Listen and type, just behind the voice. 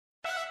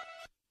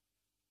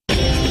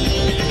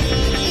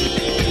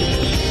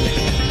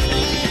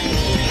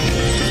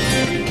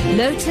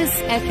Lotus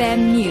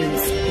FM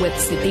News with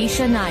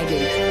Sudisha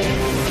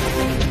Naidu.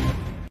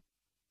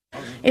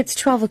 It's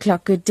 12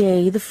 o'clock. Good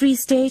day. The Free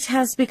State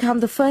has become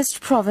the first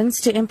province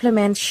to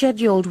implement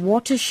scheduled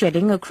water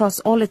shedding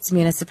across all its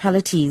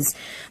municipalities.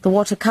 The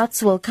water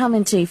cuts will come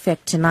into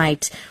effect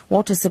tonight.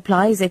 Water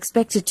supply is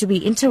expected to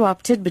be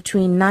interrupted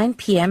between 9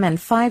 p.m.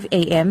 and 5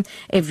 a.m.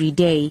 every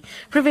day.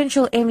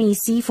 Provincial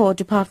MEC for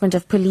Department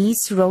of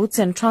Police, Roads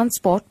and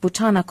Transport,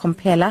 Butana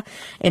Kompela,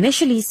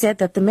 initially said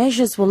that the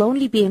measures will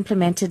only be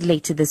implemented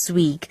later this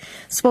week.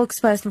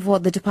 Spokesperson for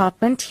the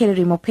department,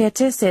 Hilary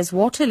Mopete, says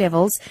water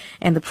levels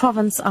in the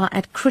province are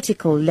at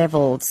critical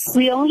levels.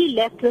 We only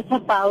left with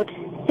about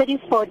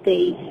 34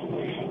 days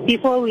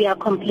before we are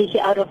completely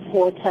out of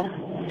water.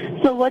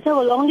 So water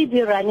will only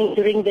be running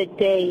during the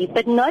day,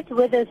 but not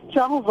with the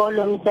strong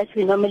volumes that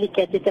we normally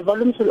get. The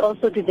volumes will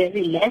also be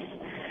very less.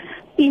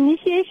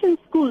 Initiation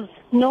schools,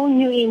 no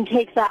new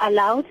intakes are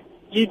allowed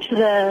due to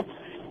the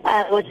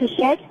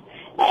watershed.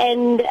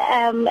 And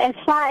as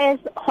far as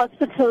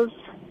hospitals,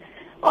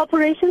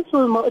 operations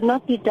will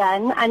not be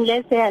done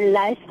unless they are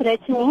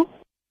life-threatening.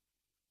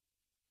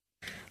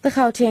 The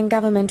Gauteng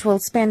government will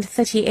spend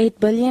 38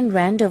 billion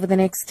rand over the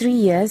next 3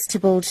 years to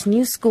build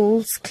new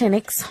schools,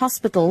 clinics,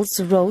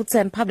 hospitals, roads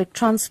and public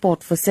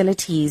transport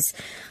facilities.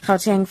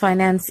 Gauteng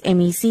Finance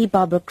MEC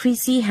Barbara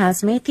Creasy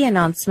has made the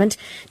announcement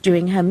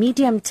during her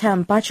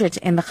medium-term budget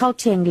in the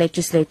Gauteng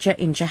legislature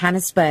in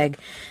Johannesburg.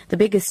 The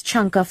biggest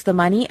chunk of the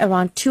money,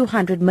 around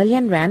 200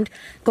 million rand,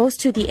 goes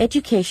to the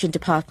Education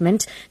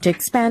Department to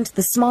expand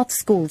the Smart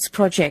Schools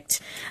project.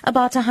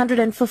 About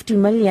 150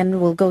 million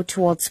will go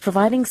towards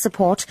providing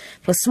support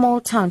for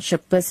small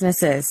township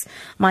businesses.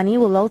 Money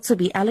will also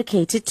be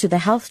allocated to the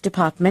Health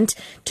Department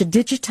to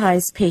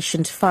digitize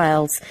patient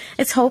files.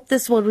 It's hoped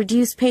this will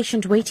reduce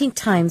patient waiting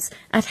times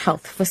at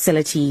health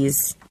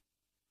facilities.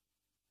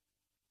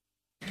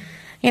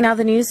 In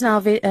other news now,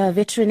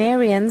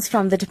 veterinarians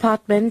from the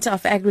Department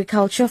of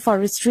Agriculture,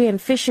 Forestry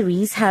and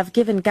Fisheries have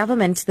given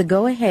government the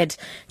go-ahead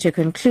to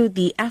conclude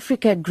the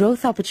Africa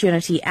Growth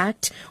Opportunity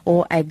Act,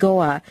 or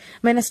AGOA.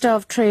 Minister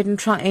of Trade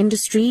and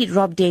Industry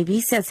Rob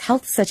Davey says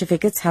health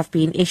certificates have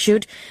been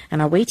issued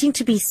and are waiting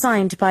to be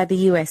signed by the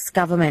U.S.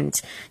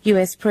 government.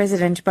 U.S.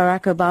 President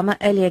Barack Obama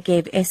earlier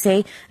gave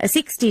SA a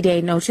 60-day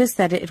notice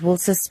that it will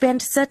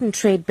suspend certain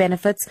trade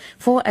benefits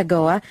for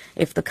AGOA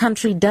if the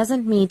country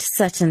doesn't meet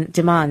certain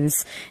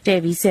demands.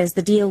 Davey says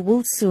the deal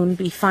will soon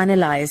be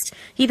finalized.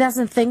 He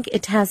doesn't think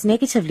it has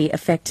negatively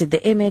affected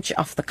the image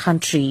of the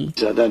country.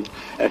 I don't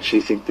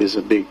actually think there's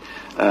a big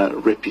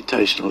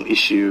reputational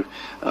issue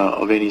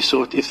of any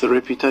sort. If the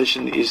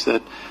reputation is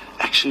that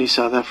actually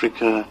South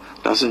Africa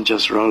doesn't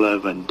just roll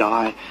over and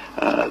die,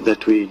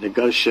 that we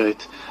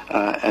negotiate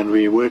and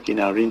we work in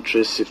our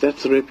interests, if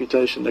that's the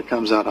reputation that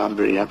comes out, I'm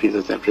very happy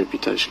that that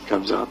reputation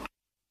comes out.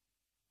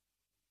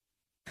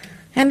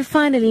 And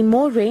finally,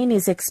 more rain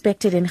is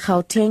expected in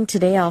Gauteng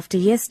today after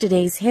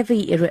yesterday's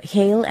heavy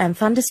hail and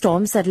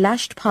thunderstorms that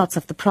lashed parts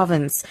of the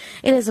province.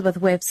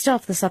 Elizabeth Webster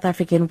of the South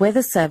African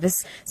Weather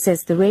Service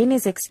says the rain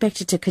is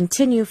expected to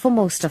continue for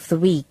most of the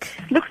week.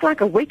 Looks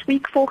like a wet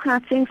week for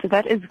Gauteng, so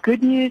that is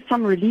good news,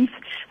 some relief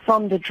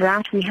from the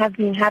drought we have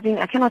been having.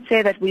 I cannot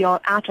say that we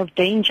are out of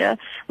danger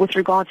with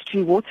regards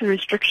to water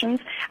restrictions.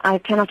 I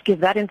cannot give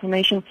that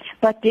information,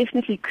 but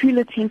definitely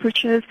cooler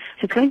temperatures.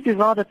 So it's going to be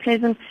rather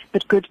pleasant,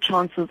 but good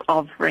chances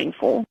of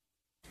rainfall.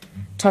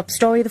 Top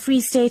story, the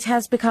Free State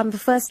has become the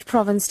first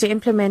province to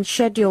implement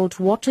scheduled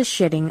water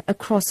shedding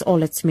across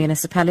all its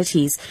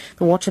municipalities.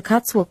 The water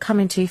cuts will come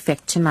into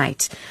effect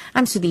tonight.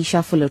 I'm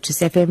Sudisha for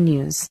Lotus FM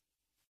News.